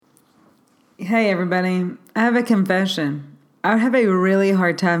Hey, everybody. I have a confession. I have a really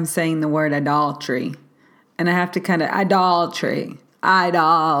hard time saying the word idolatry. And I have to kind of, idolatry.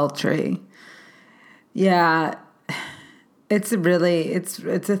 Yeah, it's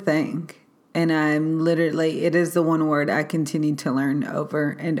a thing. And it is the one word I continue to learn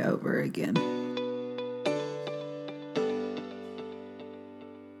over and over again.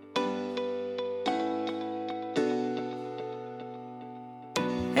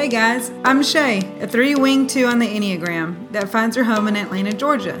 Hey guys, I'm Shay, a 3-wing 2 on the Enneagram that finds her home in Atlanta,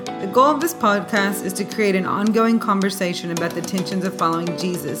 Georgia. The goal of this podcast is to create an ongoing conversation about the tensions of following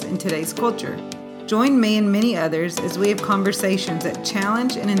Jesus in today's culture. Join me and many others as we have conversations that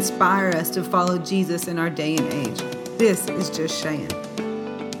challenge and inspire us to follow Jesus in our day and age. This is Just Shayin'.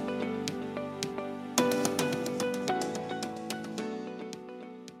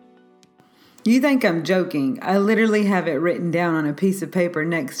 You think I'm joking. I literally have it written down on a piece of paper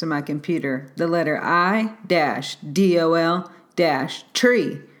next to my computer. The letter I-DOL-tree.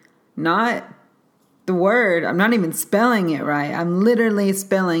 Not the word. I'm not even spelling it right. I'm literally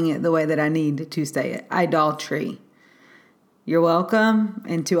spelling it the way that I need to say it. Idolatry. You're welcome.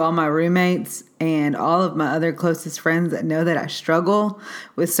 And to all my roommates and all of my other closest friends that know that I struggle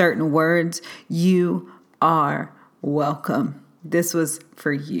with certain words, you are welcome. This was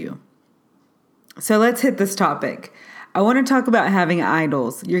for you. So let's hit this topic. I want to talk about having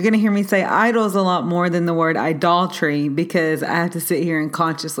idols. You're going to hear me say idols a lot more than the word idolatry because I have to sit here and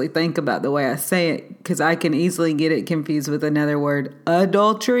consciously think about the way I say it because I can easily get it confused with another word,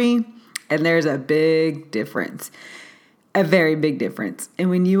 adultery, and there's a big difference, a very big difference. And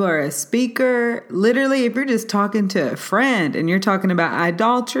when you are a speaker, literally if you're just talking to a friend and you're talking about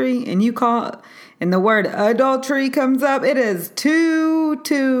idolatry and and the word adultery comes up, it is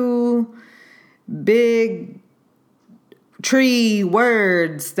two big tree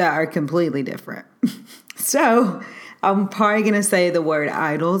words that are completely different. So I'm probably going to say the word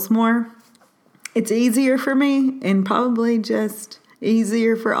idols more. It's easier for me and probably just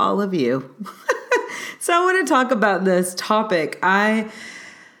easier for all of you. So I want to talk about this topic. I'm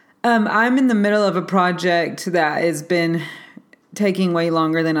in the middle of a project that has been taking way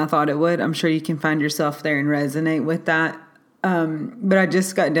longer than I thought it would. I'm sure you can find yourself there and resonate with that. But I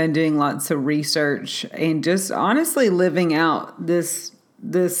just got done doing lots of research and just honestly living out this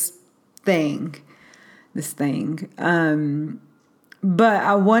thing. But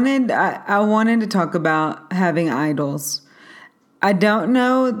I wanted to talk about having idols. I don't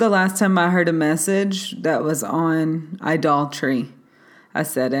know the last time I heard a message that was on idolatry. I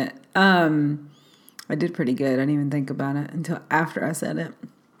said it. I did pretty good. I didn't even think about it until after I said it.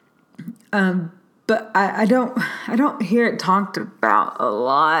 But I don't hear it talked about a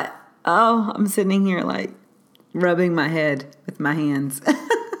lot. Oh, I'm sitting here like rubbing my head with my hands.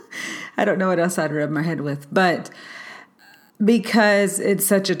 I don't know what else I'd rub my head with, but because it's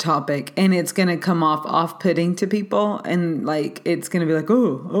such a topic and it's going to come off-putting to people and like, it's going to be like,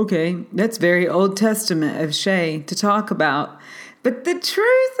 oh, okay, that's very Old Testament of Shay to talk about. But the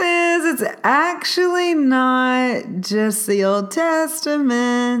truth is it's actually not just the Old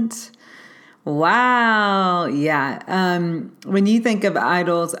Testament. Wow. Yeah. When you think of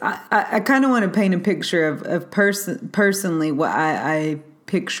idols, I kind of want to paint a picture of personally what I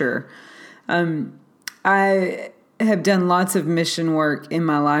picture. I have done lots of mission work in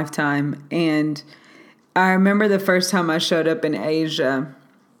my lifetime. And I remember the first time I showed up in Asia,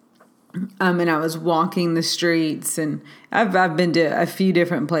 and I was walking the streets, and I've been to a few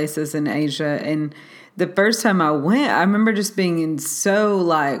different places in Asia, and the first time I went, I remember just being so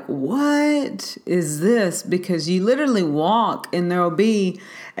like, what is this? Because you literally walk and there will be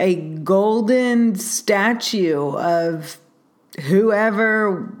a golden statue of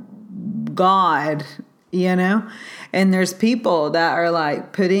whoever God, and there's people that are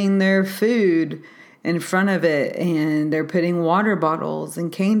like putting their food in front of it and they're putting water bottles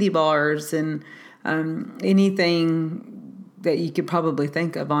and candy bars and anything that you could probably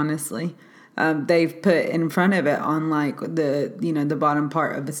think of, honestly. They've put in front of it on like the bottom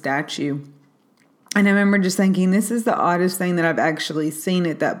part of the statue. And I remember just thinking, this is the oddest thing that I've actually seen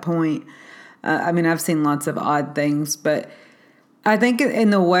at that point. I've seen lots of odd things, but I think in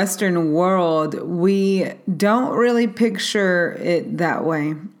the Western world, we don't really picture it that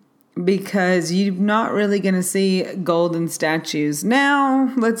way because you're not really going to see golden statues.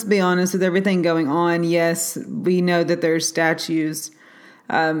 Now, let's be honest, with everything going on, yes, we know that there's statues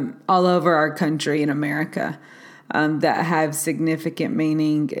all over our country in America that have significant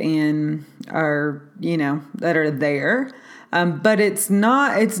meaning and are, that are there. But it's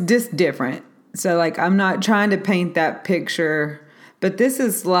just different. So like, I'm not trying to paint that picture, but this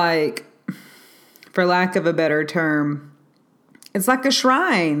is like, for lack of a better term. It's like a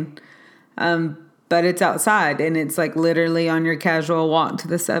shrine, but it's outside, and it's like literally on your casual walk to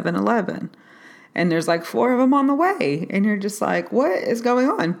the 7-Eleven. And there's like 4 of them on the way, and you're just like, what is going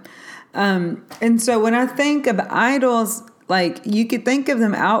on? And so when I think of idols, like you could think of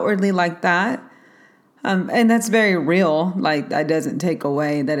them outwardly like that. And that's very real. Like that doesn't take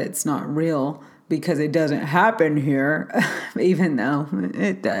away that it's not real because it doesn't happen here, even though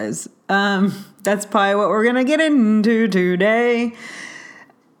it does. That's probably what we're going to get into today.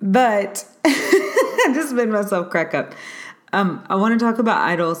 But I just made myself crack up. I want to talk about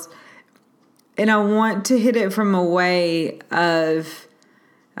idols, and I want to hit it from a way of,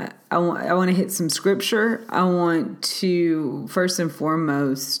 I want to hit some scripture. I want to, first and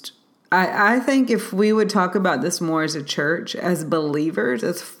foremost, I think if we would talk about this more as a church, as believers,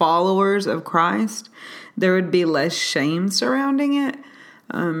 as followers of Christ, there would be less shame surrounding it.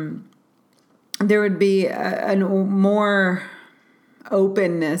 There would be a more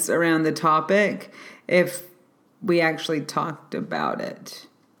openness around the topic if we actually talked about it.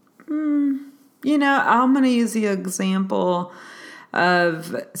 I'm going to use the example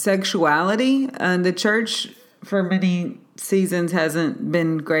of sexuality. The church, for many seasons, hasn't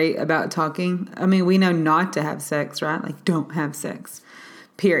been great about talking. I mean, we know not to have sex, right? Like, don't have sex,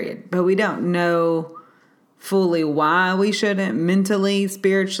 period. But we don't know fully why we shouldn't, mentally,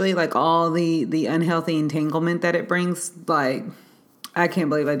 spiritually, like all the unhealthy entanglement that it brings. Like, I can't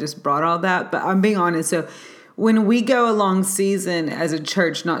believe I just brought all that, but I'm being honest. So when we go a long season as a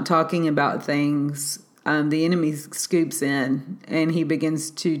church not talking about things, the enemy scoops in and he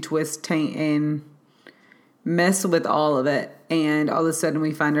begins to twist, taint, and mess with all of it. And all of a sudden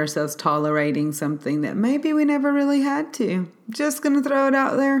we find ourselves tolerating something that maybe we never really had to. Just going to throw it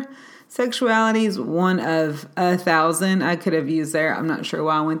out there. Sexuality is one of 1,000 I could have used there. I'm not sure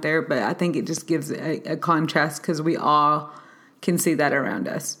why I went there, but I think it just gives a contrast because we all can see that around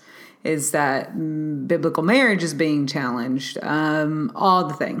us. Is that biblical marriage is being challenged, all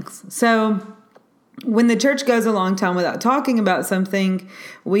the things. So when the church goes a long time without talking about something,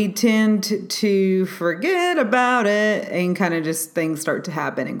 we tend to forget about it and kind of just things start to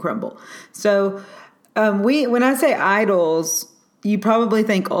happen and crumble. So when I say idols, you probably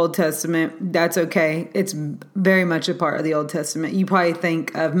think Old Testament. That's okay. It's very much a part of the Old Testament. You probably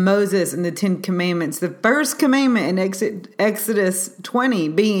think of Moses and the 10 Commandments. The first commandment in Exodus 20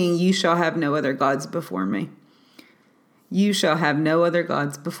 being, you shall have no other gods before me. You shall have no other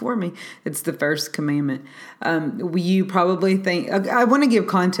gods before me. It's the first commandment. You probably think, I want to give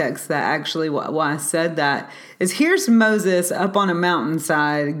context that actually why I said that is here's Moses up on a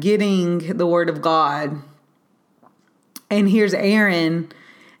mountainside getting the word of God. And here's Aaron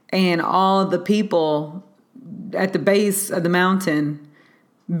and all the people at the base of the mountain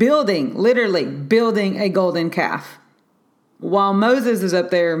literally building a golden calf. While Moses is up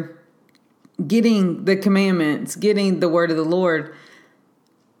there getting the commandments, getting the word of the Lord.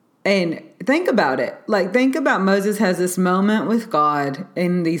 And think about it. Like, think about Moses has this moment with God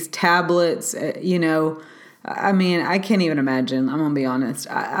in these tablets, I mean, I can't even imagine. I'm going to be honest.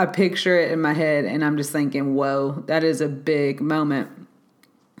 I picture it in my head and I'm just thinking, whoa, that is a big moment.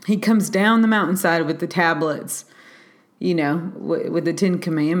 He comes down the mountainside with the tablets, with the 10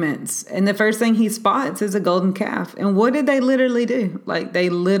 Commandments. And the first thing he spots is a golden calf. And what did they literally do? Like, they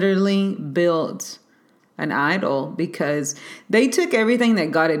literally built an idol because they took everything that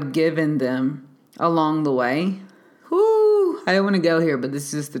God had given them along the way. Whoo, I don't want to go here, but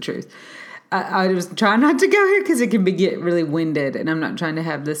this is the truth. I was trying not to go here because it can get really winded, and I'm not trying to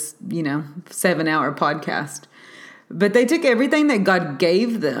have this, 7-hour podcast. But they took everything that God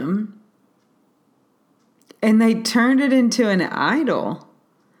gave them, and they turned it into an idol.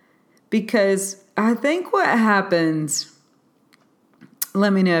 Because I think what happens,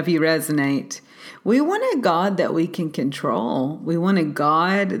 let me know if you resonate. We want a God that we can control. We want a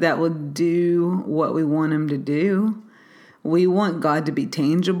God that will do what we want him to do. We want God to be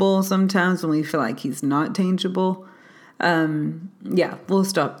tangible sometimes when we feel like he's not tangible. We'll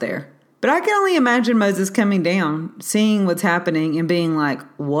stop there. But I can only imagine Moses coming down, seeing what's happening and being like,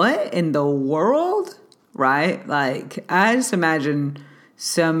 what in the world? Right? Like, I just imagine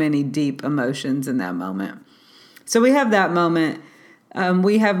so many deep emotions in that moment. So we have that moment.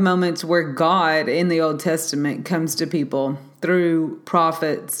 We have moments where God in the Old Testament comes to people through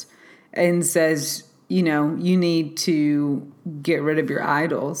prophets and says, you need to get rid of your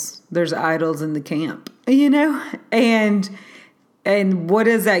idols. There's idols in the camp, and what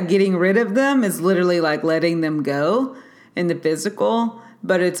is that getting rid of them is literally like letting them go in the physical,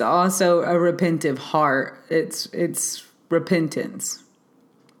 but it's also a repentive heart. It's repentance.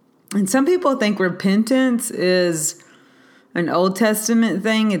 And some people think repentance is an Old Testament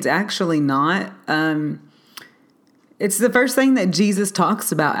thing. It's actually not. It's the first thing that Jesus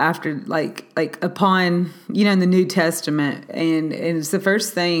talks about after, like upon, in the New Testament. And it's the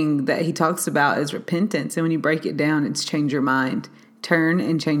first thing that he talks about is repentance. And when you break it down, it's change your mind. Turn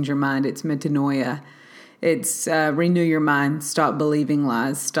and change your mind. It's metanoia. It's renew your mind. Stop believing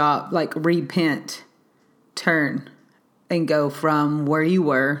lies. Stop, repent. Turn and go from where you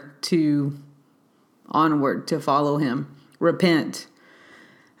were to onward to follow him. Repent.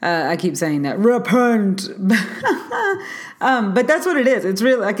 I keep saying that. Repent. But that's what it is. It's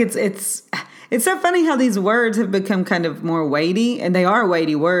really it's so funny how these words have become kind of more weighty, and they are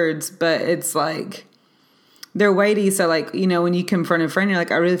weighty words, but it's like they're weighty. So when you confront a friend, you're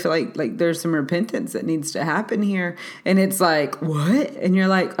like, I really feel like there's some repentance that needs to happen here. And it's like, what? And you're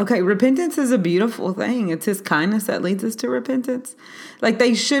like, okay, repentance is a beautiful thing. It's his kindness that leads us to repentance.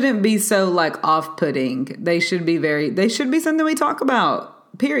 They shouldn't be so off-putting. They should be something we talk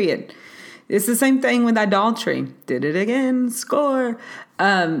about, period. It's the same thing with idolatry. Did it again, score.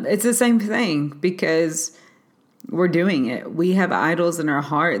 It's the same thing because we're doing it. We have idols in our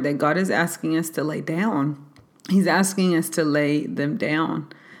heart that God is asking us to lay down. He's asking us to lay them down.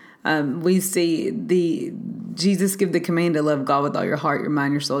 We see Jesus give the command to love God with all your heart, your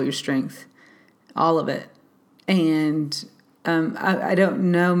mind, your soul, your strength, all of it. And I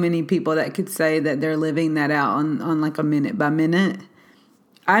don't know many people that could say that they're living that out on a minute by minute.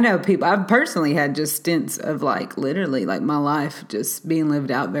 I know people, I've personally had just stints of literally my life just being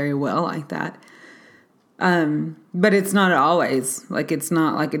lived out very well like that. But it's not always it's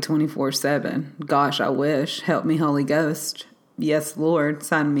not a 24/7. Gosh, I wish. Help me, Holy Ghost. Yes, Lord,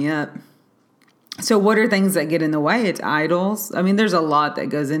 sign me up. So what are things that get in the way? It's idols. I mean, there's a lot that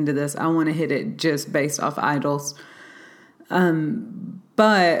goes into this. I want to hit it just based off idols.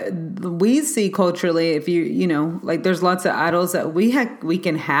 But we see culturally, if there's lots of idols that we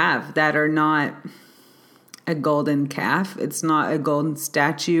can have that are not a golden calf. It's not a golden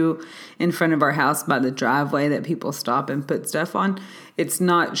statue in front of our house by the driveway that people stop and put stuff on. It's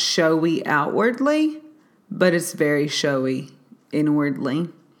not showy outwardly, but it's very showy inwardly.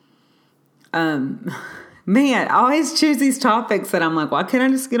 Man, I always choose these topics that I'm like, why can't I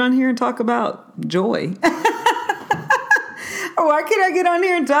just get on here and talk about joy? Why can't I get on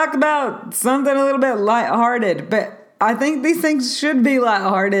here and talk about something a little bit lighthearted? But I think these things should be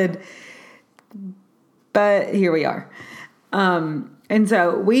lighthearted. But here we are. And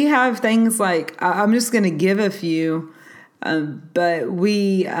so we have things I'm just going to give a few, but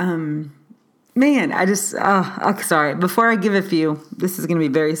we, sorry. Before I give a few, this is going to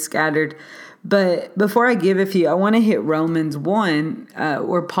be very scattered, but before I give a few, I want to hit Romans 1,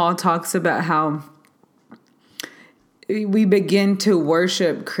 where Paul talks about how we begin to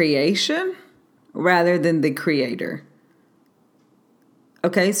worship creation rather than the creator.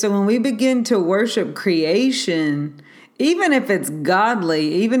 Okay, so when we begin to worship creation, even if it's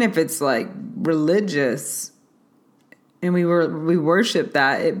godly, even if it's religious, and we worship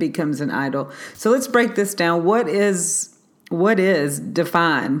that, it becomes an idol. So let's break this down. What is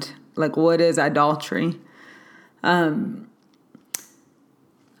defined? What is idolatry?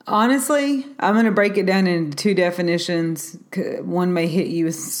 Honestly, I'm going to break it down into two definitions. One may hit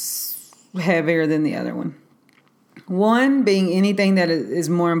you heavier than the other one. One being anything that is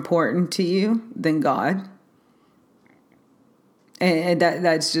more important to you than God. And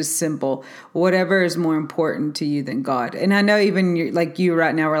that's just simple. Whatever is more important to you than God. And I know even you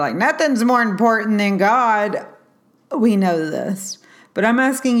right now, we're nothing's more important than God. We know this. But I'm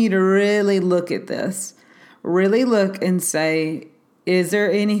asking you to really look at this. Really look and say, is there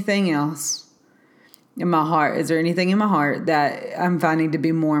anything else in my heart? Is there anything in my heart that I'm finding to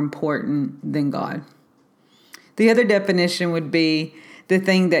be more important than God? The other definition would be the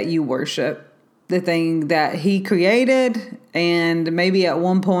thing that you worship, the thing that he created, and maybe at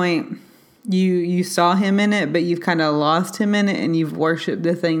one point you saw him in it, but you've kind of lost him in it, and you've worshiped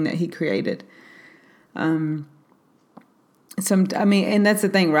the thing that he created. And that's the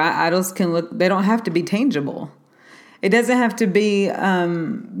thing, right? Idols they don't have to be tangible. It doesn't have to be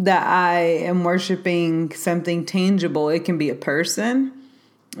that I am worshiping something tangible. It can be a person.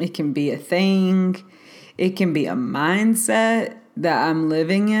 It can be a thing. It can be a mindset that I'm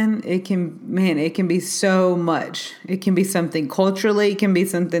living in. It can be so much. It can be something culturally. It can be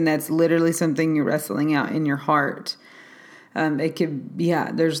something that's literally something you're wrestling out in your heart.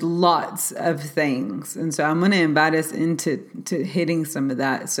 There's lots of things. And so I'm going to invite us into hitting some of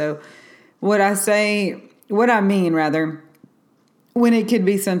that. So what I mean, when it could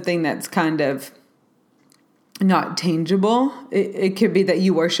be something that's kind of not tangible. It could be that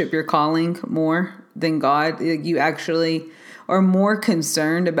you worship your calling more than God. You actually are more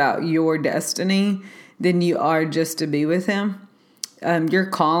concerned about your destiny than you are just to be with Him. Your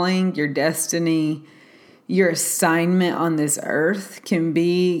calling, your destiny, your assignment on this earth can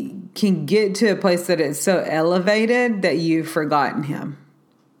get to a place that it's so elevated that you've forgotten Him.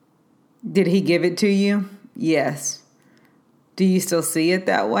 Did He give it to you? Yes. Do you still see it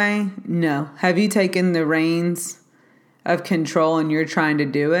that way? No. Have you taken the reins of control and you're trying to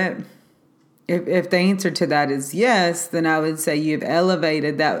do it? If the answer to that is yes, then I would say you've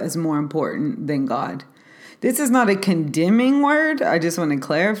elevated that as more important than God. This is not a condemning word. I just want to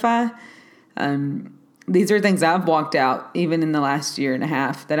clarify. These are things I've walked out even in the last year and a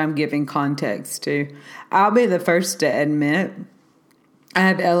half that I'm giving context to. I'll be the first to admit I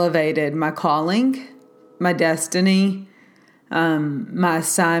have elevated my calling, my destiny, my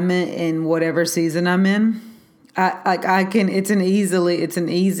assignment in whatever season I'm in. It's an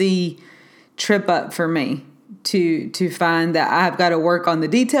easy trip up for me to find that I've got to work on the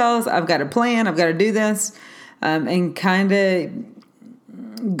details. I've got to plan. I've got to do this. And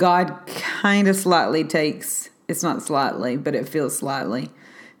God kind of slightly takes, it's not slightly, but it feels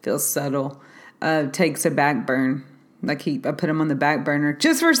subtle, takes a back burn. I put him on the back burner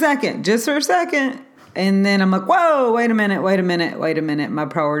just for a second. And then I'm like, whoa, wait a minute. My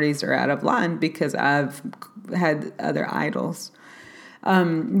priorities are out of line because I've had other idols.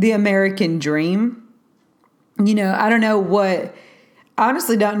 The American dream, I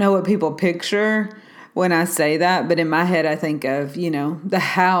honestly don't know what people picture when I say that, but in my head I think of, the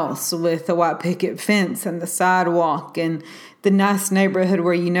house with the white picket fence and the sidewalk and the nice neighborhood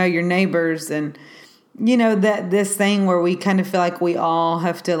where your neighbors and, that this thing where we kind of feel like we all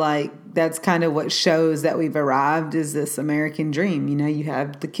have to that's kind of what shows that we've arrived is this American dream. You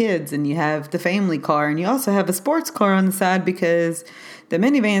have the kids and you have the family car and you also have a sports car on the side because the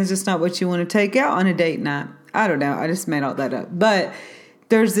minivan is just not what you want to take out on a date night. I don't know. I just made all that up. But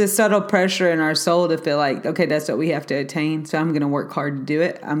there's this subtle pressure in our soul to feel like, okay, that's what we have to attain. So I'm going to work hard to do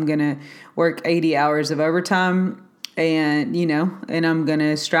it. I'm going to work 80 hours of overtime and I'm going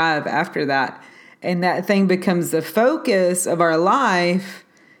to strive after that. And that thing becomes the focus of our life.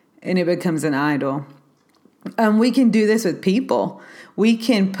 And it becomes an idol. We can do this with people. We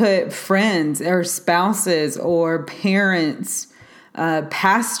can put friends or spouses or parents,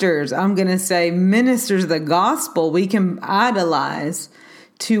 pastors, I'm going to say ministers of the gospel. We can idolize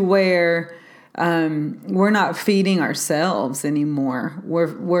to where we're not feeding ourselves anymore.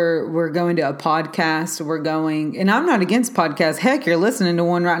 We're going to a podcast. And I'm not against podcasts. Heck, you're listening to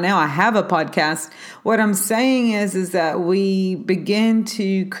one right now. I have a podcast. What I'm saying is that we begin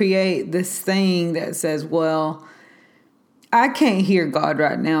to create this thing that says, well, I can't hear God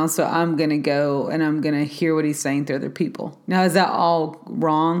right now, so I'm going to go and I'm going to hear what He's saying through other people. Now, is that all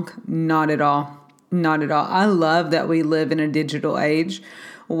wrong? Not at all. Not at all. I love that we live in a digital age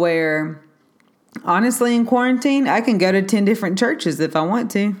where, honestly, in quarantine, I can go to 10 different churches if I want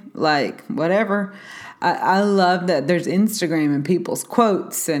to, whatever. I love that there's Instagram and people's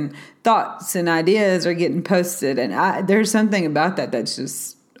quotes and thoughts and ideas are getting posted. And there's something about that that's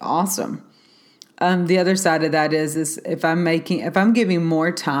just awesome. The other side of that is if I'm giving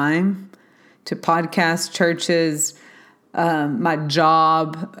more time to podcasts, churches, my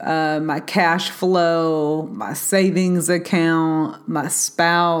job, my cash flow, my savings account, my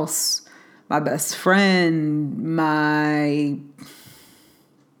spouse, my best friend, my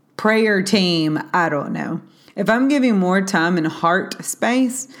prayer team, I don't know. If I'm giving more time and heart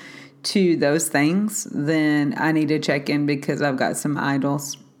space to those things, then I need to check in because I've got some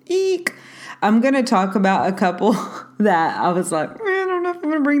idols. Eek. I'm going to talk about a couple that I was like, I don't know if I'm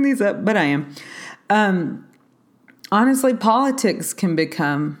going to bring these up, but I am. Honestly, politics can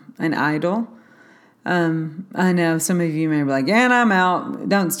become an idol. I know some of you may be like, and I'm out.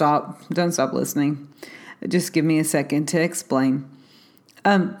 Don't stop listening. Just give me a second to explain.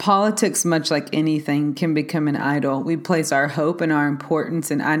 Politics, much like anything, can become an idol. We place our hope and our importance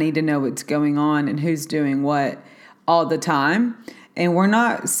and I need to know what's going on and who's doing what all the time. And we're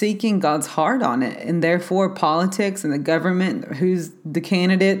not seeking God's heart on it. And therefore, politics and the government, who's the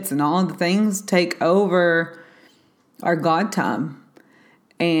candidates and all the things take over our God time.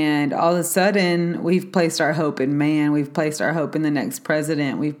 And all of a sudden, we've placed our hope in man. We've placed our hope in the next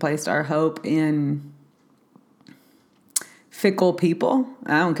president. We've placed our hope in fickle people.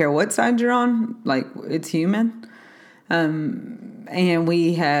 I don't care what side you're on. It's human. And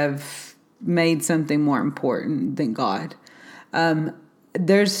we have made something more important than God.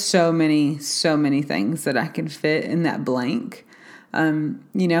 There's so many things that I can fit in that blank.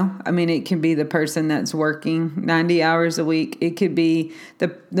 It can be the person that's working 90 hours a week. It could be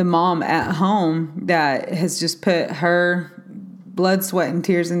the mom at home that has just put her blood, sweat, and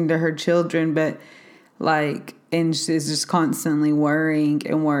tears into her children, and she's just constantly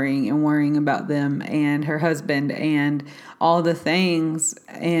worrying about them and her husband and all the things,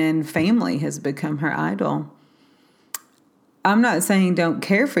 and family has become her idol. I'm not saying don't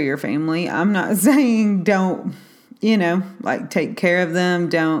care for your family. I'm not saying don't, take care of them.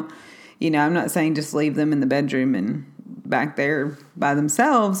 Don't, I'm not saying just leave them in the bedroom and back there by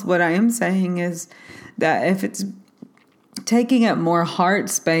themselves. What I am saying is that if it's taking up more heart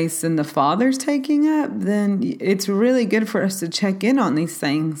space than the Father's taking up, then it's really good for us to check in on these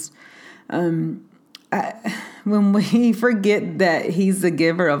things. When we forget that He's the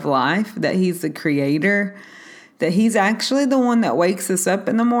giver of life, that He's the creator, that He's actually the one that wakes us up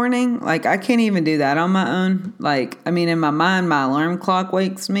in the morning. I can't even do that on my own. In my mind, my alarm clock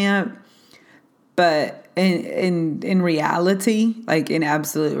wakes me up. But in reality, in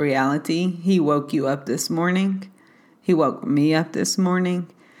absolute reality, He woke you up this morning. He woke me up this morning.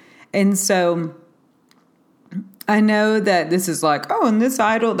 And so I know that this is and this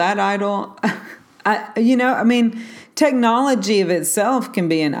idol, that idol. Technology of itself can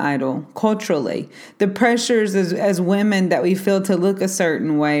be an idol culturally. The pressures as women that we feel to look a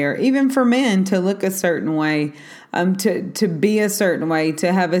certain way, or even for men to look a certain way, to be a certain way,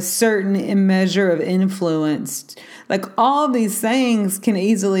 to have a certain measure of influence. All these things can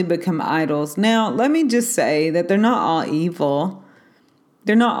easily become idols. Now, let me just say that they're not all evil.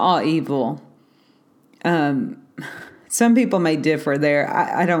 They're not all evil. Some people may differ there.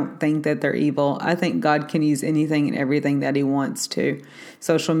 I don't think that they're evil. I think God can use anything and everything that He wants to.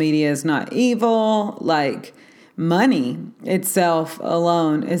 Social media is not evil. Money itself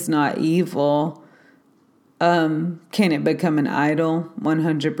alone is not evil. Can it become an idol?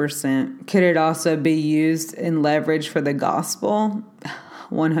 100%. Could it also be used and leveraged for the gospel?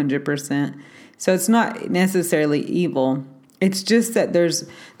 100%. So it's not necessarily evil. It's just that there's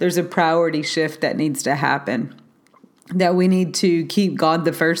a priority shift that needs to happen. That we need to keep God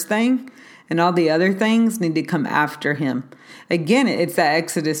the first thing, and all the other things need to come after Him. Again, it's that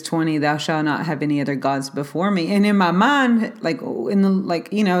Exodus 20, thou shalt not have any other gods before me. And in my mind,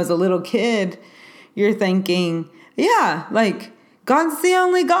 as a little kid, you're thinking, God's the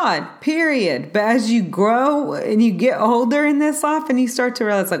only God, period. But as you grow and you get older in this life and you start to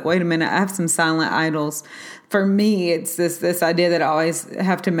realize, wait a minute, I have some silent idols. For me, it's this idea that I always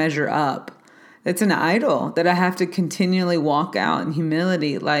have to measure up. It's an idol that I have to continually walk out in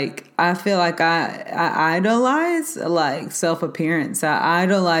humility. I feel like I idolize self-appearance. I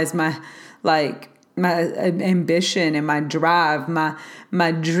idolize my ambition and my drive, my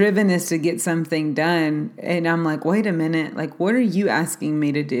drivenness to get something done. And I'm wait a minute, what are you asking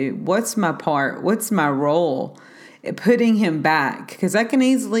me to do? What's my part? What's my role? Putting Him back, because I can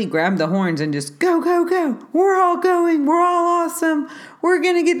easily grab the horns and just go. We're all going. We're all awesome. We're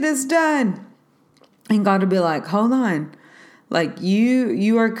going to get this done. And God will be hold on.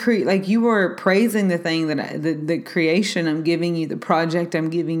 You are praising the thing that the creation I'm giving you, the project I'm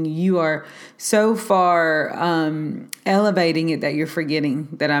giving you. You are so far elevating it that you're forgetting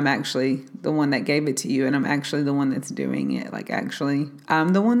that I'm actually the one that gave it to you, and I'm actually the one that's doing it. I'm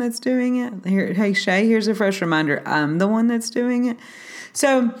the one that's doing it. Here, hey Shay, here's a fresh reminder. I'm the one that's doing it.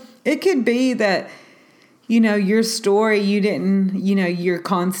 So it could be that, your story, you're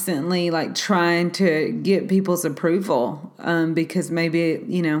constantly trying to get people's approval, because maybe,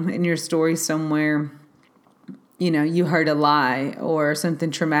 in your story somewhere, you heard a lie or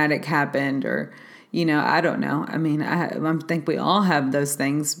something traumatic happened, or, I don't know. I think we all have those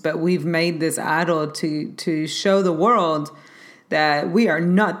things, but we've made this idol to show the world that we are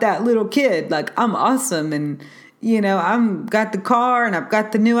not that little kid. I'm awesome, and I've got the car, and I've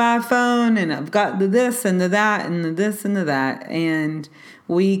got the new iPhone, and I've got the this and the that and the this and the that. And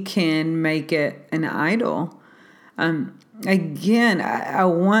we can make it an idol. Again, I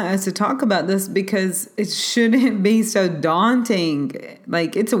want us to talk about this because it shouldn't be so daunting.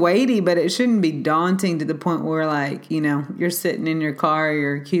 It's weighty, but it shouldn't be daunting to the point where you're sitting in your car or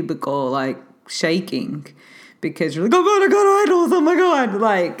your cubicle, shaking because you're oh God, I got idols. Oh my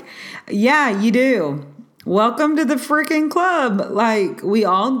God. Yeah, you do. Welcome to the freaking club. We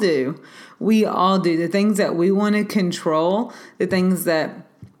all do. We all do. The things that we want to control, the things that,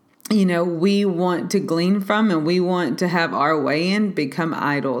 we want to glean from and we want to have our way in become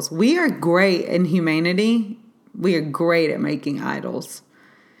idols. We are great in humanity. We are great at making idols.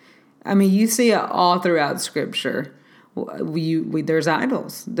 You see it all throughout Scripture. There's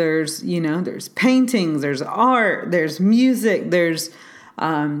idols. There's paintings, there's art, there's music, there's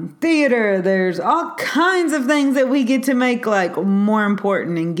theater, there's all kinds of things that we get to make like more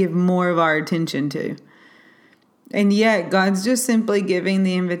important and give more of our attention to. And yet God's just simply giving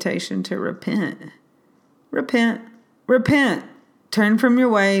the invitation to repent. Repent. Turn from your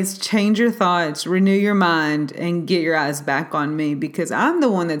ways, change your thoughts, renew your mind, and get your eyes back on me, because I'm the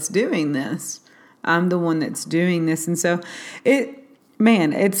one that's doing this. And so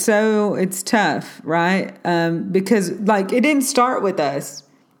it's tough, right? Because like it didn't start with us.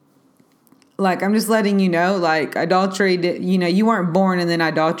 Like, I'm just letting you know, like adultery, you weren't born and then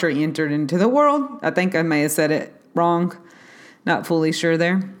idolatry entered into the world. I think I may have said it wrong. Not fully sure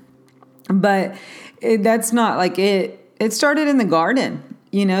there. But that's not like it. It started in the garden.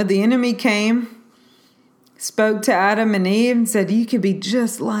 The enemy came, spoke to Adam and Eve and said, you could be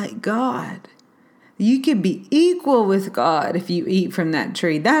just like God. You could be equal with God if you eat from that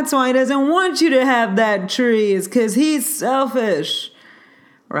tree. That's why he doesn't want you to have that tree, is because he's selfish,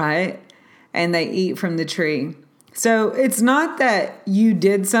 right? And they eat from the tree. So it's not that you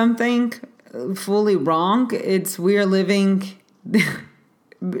did something fully wrong. It's we're living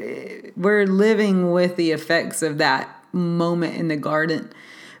with the effects of that moment in the garden.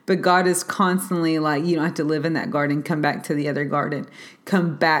 But God is constantly like, you don't have to live in that garden. Come back to the other garden.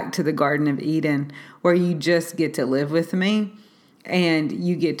 Come back to the Garden of Eden, where you just get to live with me and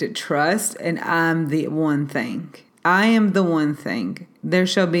you get to trust. And I'm the one thing. I am the one thing. There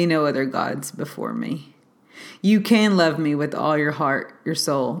shall be no other gods before me. You can love me with all your heart, your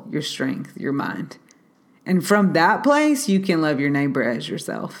soul, your strength, your mind. And from that place, you can love your neighbor as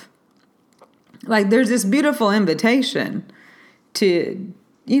yourself. Like, there's this beautiful invitation to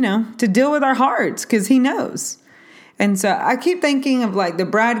deal with our hearts, because he knows. And so I keep thinking of like the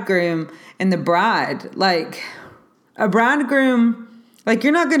bridegroom and the bride. Like a bridegroom, like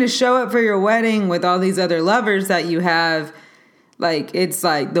you're not going to show up for your wedding with all these other lovers that you have. Like, it's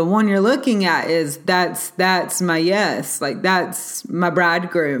like the one you're looking at is that's my yes. Like, that's my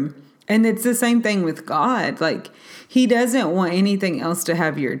bridegroom. And it's the same thing with God. Like, he doesn't want anything else to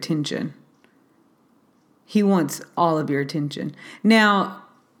have your attention. He wants all of your attention. Now,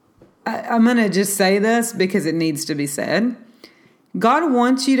 I'm going to just say this because it needs to be said. God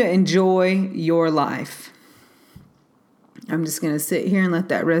wants you to enjoy your life. I'm just going to sit here and let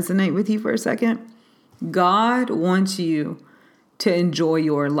that resonate with you for a second. God wants you to enjoy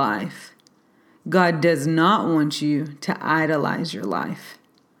your life. God does not want you to idolize your life.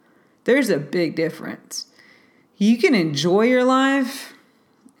 There's a big difference. You can enjoy your life,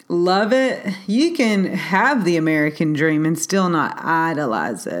 love it. You can have the American dream and still not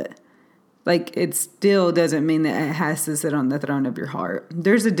idolize it. Like, it still doesn't mean that it has to sit on the throne of your heart.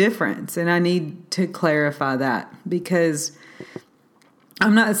 There's a difference, and I need to clarify that, because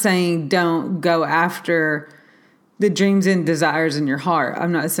I'm not saying don't go after the dreams and desires in your heart.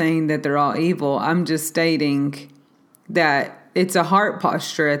 I'm not saying that they're all evil. I'm just stating that it's a heart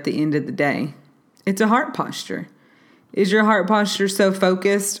posture at the end of the day. It's a heart posture. Is your heart posture so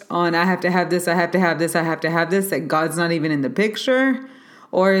focused on, I have to have this, I have to have this, I have to have this, that God's not even in the picture?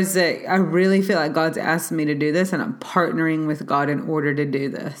 Or is it, I really feel like God's asked me to do this and I'm partnering with God in order to do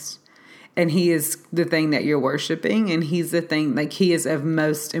this? And he is the thing that you're worshiping, and he's the thing, like, he is of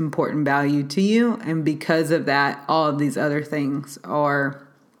most important value to you. And because of that, all of these other things are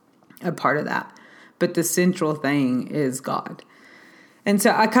a part of that. But the central thing is God. And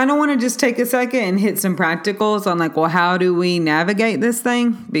so I kind of want to just take a second and hit some practicals on like, well, how do we navigate this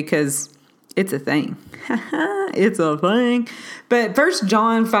thing? Because it's a thing. It's a thing. But 1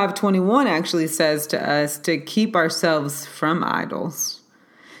 John 5:21 actually says to us to keep ourselves from idols.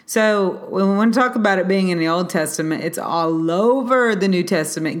 So when we want to talk about it being in the Old Testament, it's all over the New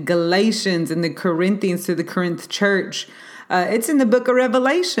Testament, Galatians and the Corinthians to the Corinth church. It's in the book of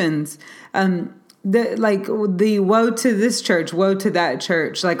Revelations. The woe to this church, woe to that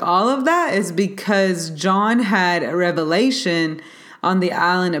church, like all of that is because John had a revelation on the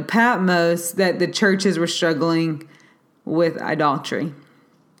island of Patmos that the churches were struggling with idolatry.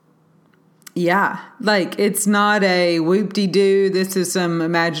 Yeah, like it's not a whoop-de-doo, this is some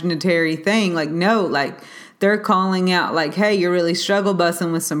imaginary thing. Like, no, like they're calling out like, hey, you're really struggle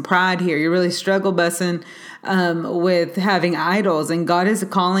bussing with some pride here. You're really struggle bussing with having idols. And God is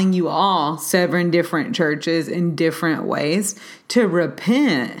calling you all, 7 different churches in different ways, to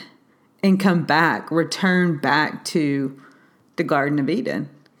repent and come back, return back to the Garden of Eden,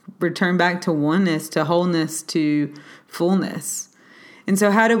 return back to oneness, to wholeness, to fullness. And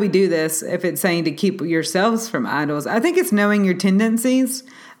so how do we do this if it's saying to keep yourselves from idols? I think it's knowing your tendencies.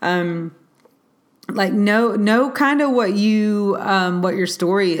 like know kind of what your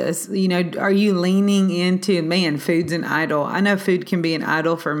story is. Are you leaning into, man, food's an idol? I know food can be an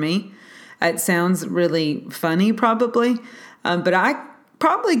idol for me. It sounds really funny probably, but I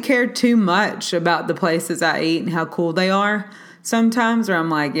probably care too much about the places I eat and how cool they are sometimes, where I'm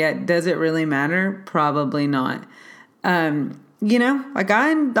like, yeah, does it really matter? Probably not. Like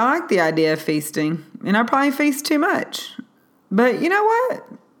I like the idea of feasting, and I probably feast too much, but you know what?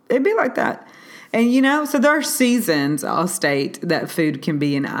 It'd be like that. And, so there are seasons, I'll state, that food can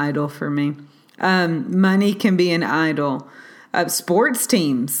be an idol for me. Money can be an idol. Sports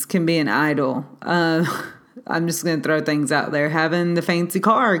teams can be an idol. I'm just going to throw things out there. Having the fancy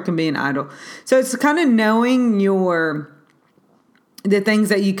car can be an idol. So it's kind of knowing the things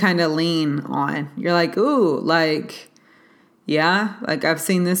that you kind of lean on. You're like, ooh, like, yeah, like I've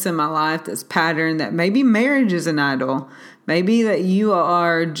seen this in my life, this pattern that maybe marriage is an idol. Maybe that you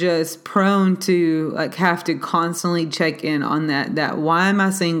are just prone to like have to constantly check in on that why am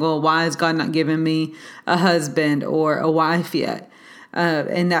I single? Why has God not given me a husband or a wife yet?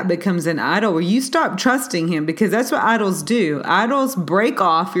 And that becomes an idol where you stop trusting him, because that's what idols do. Idols break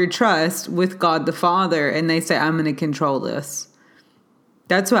off your trust with God the Father, and they say, I'm going to control this.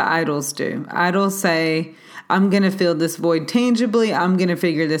 That's what idols do. Idols say, I'm going to fill this void tangibly. I'm going to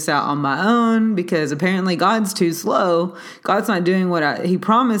figure this out on my own, because apparently God's too slow. God's not doing what he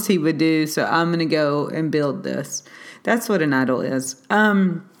promised he would do. So I'm going to go and build this. That's what an idol is.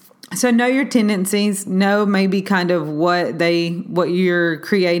 So know your tendencies, know maybe kind of what you're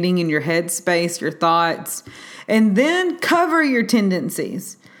creating in your headspace, your thoughts, and then cover your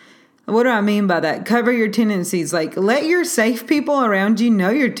tendencies. What do I mean by that? Cover your tendencies. Like, let your safe people around you know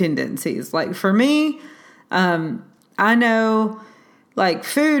your tendencies. Like for me, I know like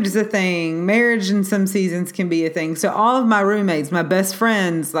food is a thing. Marriage in some seasons can be a thing. So all of my roommates, my best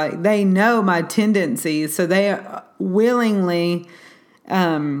friends, like they know my tendencies. So they willingly,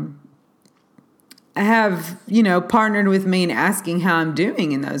 have, partnered with me in asking how I'm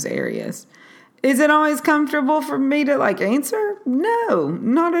doing in those areas. Is it always comfortable for me to like answer? No,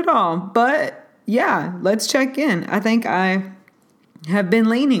 not at all. But yeah, let's check in. I think I have been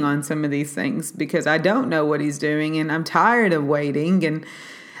leaning on some of these things because I don't know what he's doing, and I'm tired of waiting, and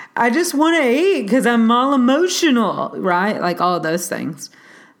I just want to eat because I'm all emotional, right? Like all of those things.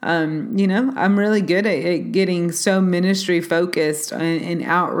 I'm really good at getting so ministry focused and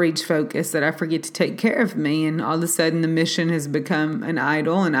outreach focused that I forget to take care of me. And all of a sudden the mission has become an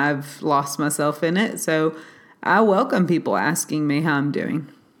idol and I've lost myself in it. So I welcome people asking me how I'm doing.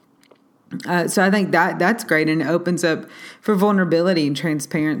 So I think that's great. And it opens up for vulnerability and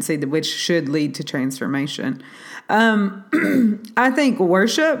transparency, which should lead to transformation. I think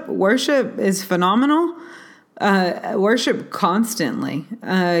worship is phenomenal. Worship constantly,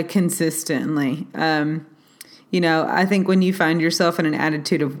 consistently. I think when you find yourself in an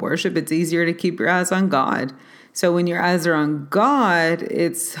attitude of worship, it's easier to keep your eyes on God. So when your eyes are on God,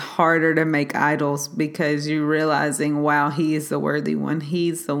 it's harder to make idols because you're realizing, wow, he is the worthy one.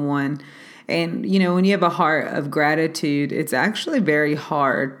 He's the one. And, when you have a heart of gratitude, it's actually very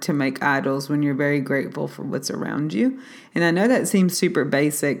hard to make idols when you're very grateful for what's around you. And I know that seems super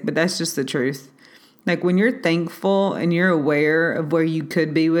basic, but that's just the truth. Like when you're thankful and you're aware of where you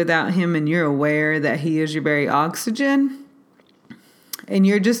could be without him, and you're aware that he is your very oxygen, and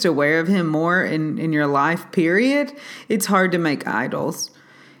you're just aware of him more in your life, period, it's hard to make idols.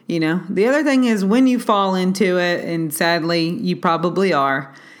 The other thing is when you fall into it, and sadly you probably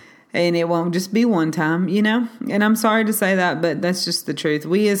are, and it won't just be one time, and I'm sorry to say that, but that's just the truth.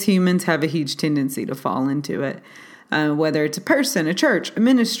 We as humans have a huge tendency to fall into it. Whether it's a person, a church, a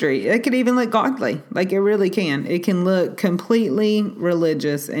ministry, it could even look godly. Like it really can. It can look completely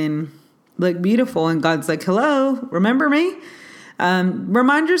religious and look beautiful. And God's like, hello, remember me?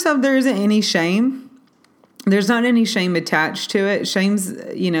 Remind yourself there isn't any shame. There's not any shame attached to it. Shame's,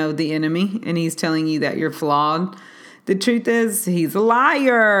 the enemy, and he's telling you that you're flawed. The truth is, he's a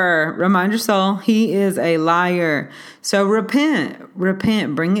liar. Remind yourself, he is a liar. So repent,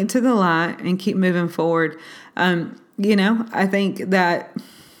 bring it to the light, and keep moving forward. I think that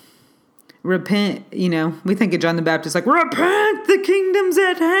repent, we think of John the Baptist like, repent, the kingdom's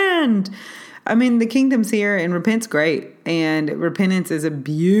at hand. I mean, the kingdom's here, and repent's great. And repentance is a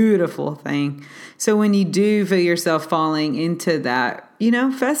beautiful thing. So when you do feel yourself falling into that,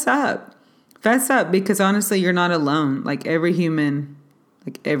 fess up. Fess up, because honestly, you're not alone. Every human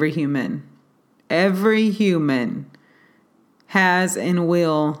has and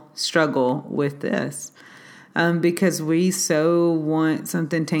will struggle with this. Because we so want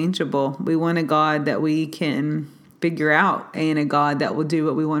something tangible. We want a God that we can figure out, and a God that will do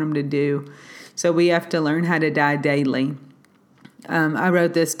what we want him to do. So we have to learn how to die daily. I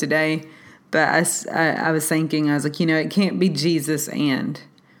wrote this today, but I was thinking, I was like, it can't be Jesus and.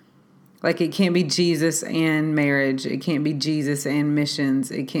 Like, it can't be Jesus and marriage. It can't be Jesus and missions.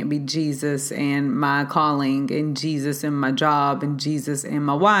 It can't be Jesus and my calling, and Jesus and my job, and Jesus and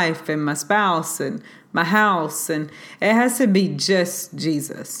my wife and my spouse and my house. And it has to be just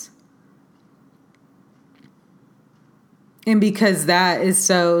Jesus. And because that is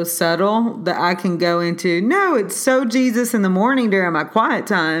so subtle that I can go into, no, it's so Jesus in the morning during my quiet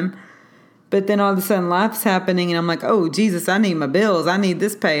time. But then all of a sudden life's happening and I'm like, oh, Jesus, I need my bills. I need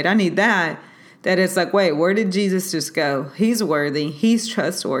this paid. I need that. That it's like, wait, where did Jesus just go? He's worthy. He's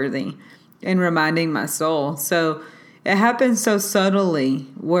trustworthy. And reminding my soul. So it happens so subtly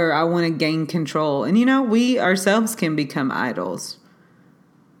where I want to gain control. And we ourselves can become idols.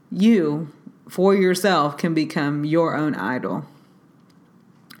 You, for yourself, can become your own idol.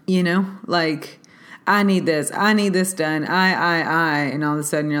 Like, I need this done, I, and all of a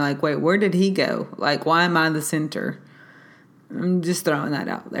sudden you're like, wait, where did he go? Like, why am I the center? I'm just throwing that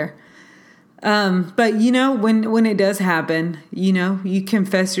out there. But when it does happen, you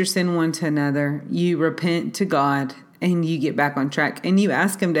confess your sin one to another, you repent to God, and you get back on track, and you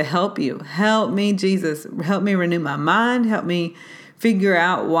ask him to help you. Help me, Jesus. Help me renew my mind. Help me figure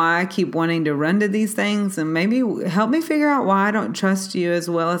out why I keep wanting to run to these things, and maybe help me figure out why I don't trust you as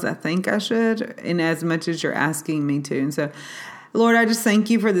well as I think I should, and as much as you're asking me to. And so, Lord, I just thank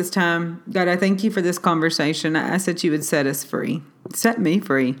you for this time. God, I thank you for this conversation. I ask that you would set us free. Set me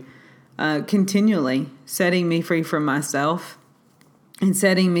free. Continually setting me free from myself and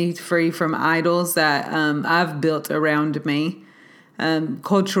setting me free from idols that I've built around me.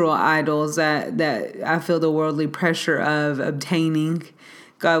 Cultural idols that I feel the worldly pressure of obtaining.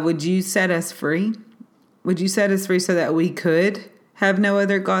 God, would you set us free? Would you set us free so that we could have no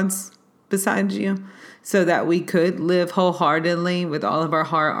other gods besides you? So that we could live wholeheartedly with all of our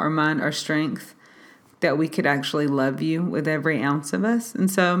heart, our mind, our strength. That we could actually love you with every ounce of us. And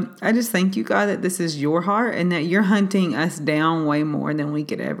so I just thank you, God, that this is your heart and that you're hunting us down way more than we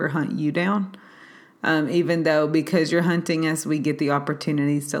could ever hunt you down. Even though because you're hunting us, we get the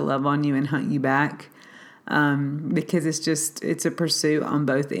opportunities to love on you and hunt you back. Because it's a pursuit on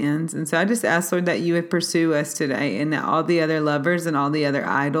both ends. And so I just ask, Lord, that you would pursue us today, and that all the other lovers and all the other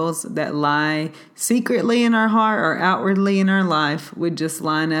idols that lie secretly in our heart or outwardly in our life would just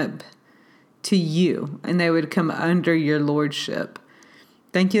line up to you, and they would come under your lordship.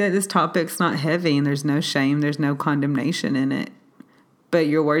 Thank you that this topic's not heavy and there's no shame, there's no condemnation in it. But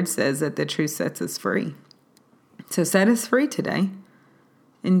your word says that the truth sets us free. So set us free today.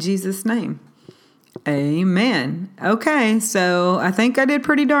 In Jesus' name. Amen. Okay, so I think I did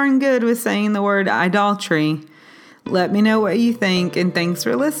pretty darn good with saying the word idolatry. Let me know what you think, and thanks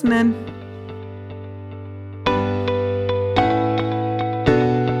for listening.